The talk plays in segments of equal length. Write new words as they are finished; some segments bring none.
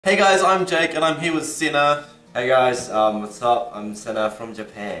Hey guys, I'm Jake and I'm here with Senna. Hey guys, what's up? I'm Senna from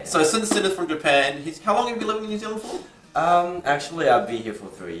Japan. So since Senna's from Japan, how long have you been living in New Zealand for? Actually I've been here for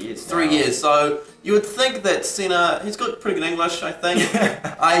 3 years now. 3 years, so you would think that Senna, he's got pretty good English, I think.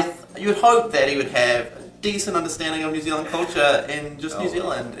 You would hope that he would have a decent understanding of New Zealand culture and just New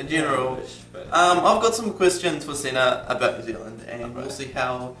Zealand in general. I've got some questions for Senna about New Zealand and we'll see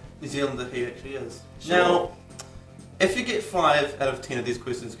how New Zealander he actually is. Sure. Now, if you get 5 out of 10 of these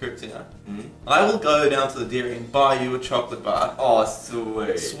questions correct, Senna, I will go down to the dairy and buy you a chocolate bar. Oh,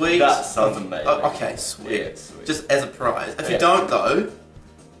 sweet. Sweet. That sounds amazing. Oh, okay, sweet. Yeah, sweet. Just as a prize. If you don't though,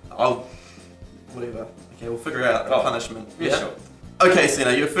 I'll... whatever. Okay, we'll figure out a punishment. Yeah, sure. Okay,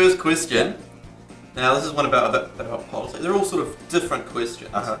 Senna, your first question. Now this is one about politics. They're all sort of different questions.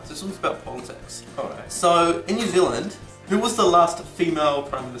 So this one's about politics. Alright. So, in New Zealand, who was the last female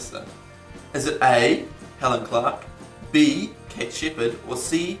Prime Minister? Is it A, Helen Clark, B, Kate Shepherd, or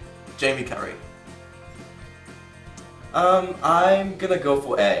C, Jamie Curry? I'm gonna go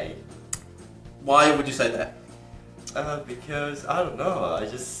for A. Why would you say that? Because, I don't know, I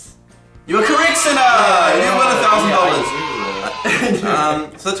just... You are correct, Senna! You win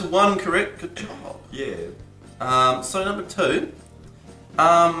 $1,000! So that's one correct, good job. Yeah. So number 2,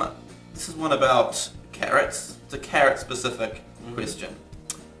 this is one about carrots. It's a carrot specific question.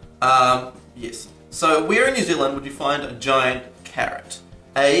 Yes. So where in New Zealand would you find a giant carrot?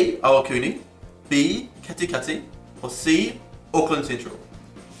 A, Awakuni, B, Katikati, or C, Auckland Central?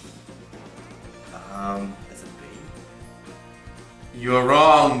 Is it B? You're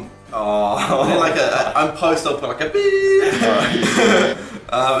wrong. Oh. I'm post, I'll put like a beep. It's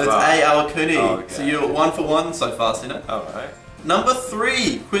A, Awakuni. Okay. So you're 1 for 1 so far, Senna. Alright. Number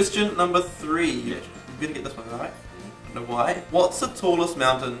 3, question number 3. You better get this one right. I don't know why. What's the tallest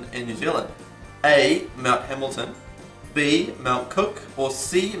mountain in New Zealand? A, Mount Hamilton, B, Mount Cook, or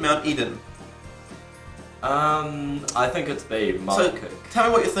C, Mount Eden? I think it's B, Mount Cook. Tell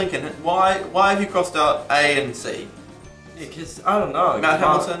me what you're thinking. Why have you crossed out A and C? Because, I don't know. Mount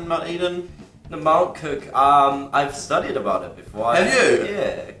Hamilton, Mount Eden? The Mount Cook, I've studied about it before. Have you?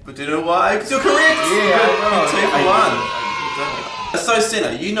 Yeah. But do you know why? Because you're correct! Yeah, I know. You're 2 for 1. So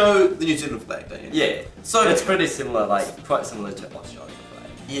Senna, you know the New Zealand flag, don't you? Yeah. So it's pretty similar, quite similar to Australian flag.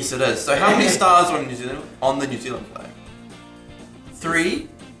 Yes, it is. So how many stars are on the New Zealand flag? 3,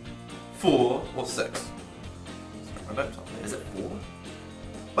 4, or 6? Is it 4?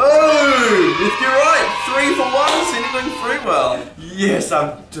 Boom! You're right! 3 for 1, so you're doing pretty well. Yes,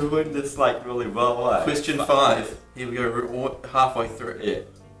 I'm doing this really well. Question 5. Here we go, we're halfway through. Yeah.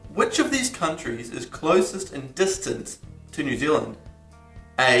 Which of these countries is closest in distance to New Zealand?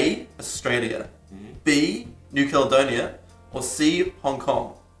 A, Australia, B, New Caledonia, or C, Hong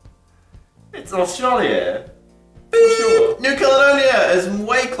Kong? It's Australia. For sure. New Caledonia is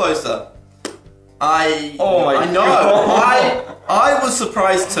way closer. I know. I was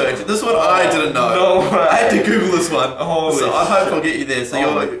surprised too. This one I didn't know. No way. I had to Google this one. Holy so I hope shit. I'll get you there. So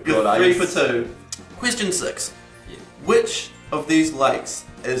you're 3 for 2. Question 6. Yeah. Which of these lakes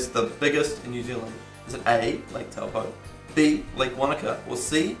is the biggest in New Zealand? Is it A, Lake Taupo, B, Lake Wanaka, or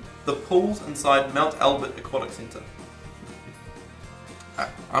C, the pools inside Mount Albert Aquatic Centre?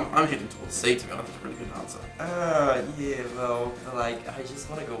 I'm heading towards C, to be honest. It's a really good answer. Yeah, well, I just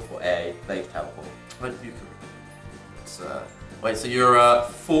want to go for A, Lake Taupo. Wait, you correct. Wait, so you're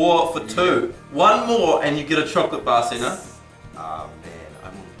 4 for 2. One more and you get a chocolate bar, Senna. Oh man, I'm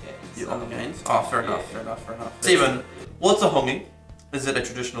on the games. You're on the games? Oh, fair enough. 7. What's a hongi? Is it a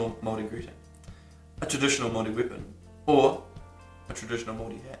traditional Māori greeting, a traditional Māori weapon, or a traditional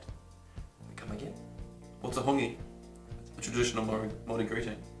Māori hat? Come again? What's a hongi? A traditional Māori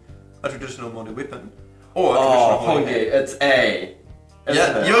greeting, a traditional Māori weapon, or a traditional Māori hat? It's A.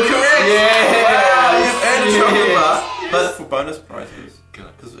 Yeah, you're correct! Yeah! Wow, you've earned a chocolate bar, Yes. but for bonus prizes.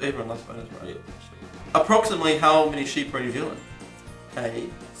 Because everyone loves bonus prizes. Approximately how many sheep are in New Zealand? A,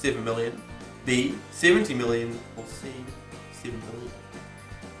 7 million, B, 70 million, or C, 7 billion?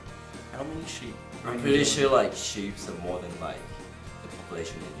 How many sheep are I'm in New pretty Zealand? sure sheep are more than the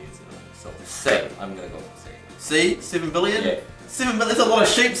population in New Zealand. So 7. I'm gonna go for C. C, 7 billion? Yeah. 7 billion, that's a lot of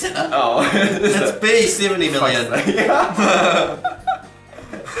sheep, Senna. Oh. That's B, 70 million.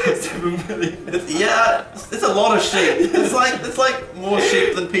 7 million. Yeah, it's a lot of sheep. It's like more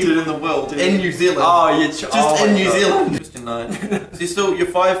sheep than people in the world in New Zealand. Oh, yeah. Just in New Zealand. Question 9. So you're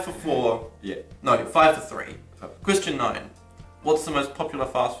 5 for 4. Yeah. No, 5 for 3. Question 9. What's the most popular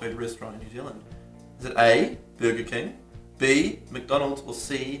fast food restaurant in New Zealand? Is it A, Burger King, B, McDonald's, or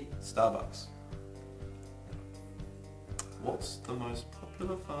C, Starbucks? What's the most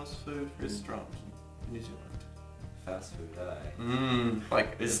popular fast food restaurant in New Zealand? Fast food, eh?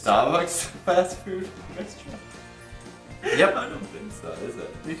 Like Is Starbucks a fast food restaurant? Yep. I don't think so, is it?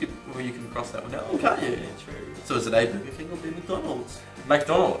 You can cross that one out, can't you? Yeah, true. So is it A, Burger King or B, McDonald's?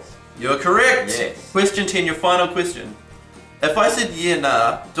 McDonald's. You're correct. Yes. Question 10, your final question. If I said yeah,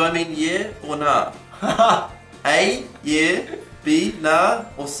 nah, do I mean yeah or nah? A, yeah, B, nah,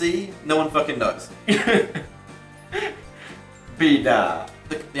 or C, no one fucking knows. B, nah.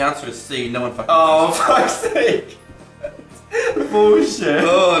 The answer is C, no one fucking Oh, knows. fuck's sake. Bullshit.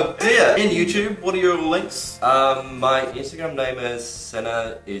 Oh dear. In YouTube, what are your links? My Instagram name is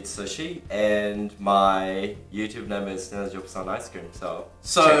Senna Eats Sushi, and my YouTube name is Senna Jokes on Ice Cream. So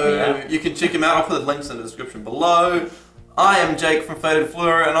check me out. You can check him out. I'll put the links in the description below. I am Jake from Faded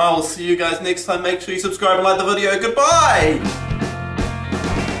Flora, and I will see you guys next time. Make sure you subscribe and like the video. Goodbye!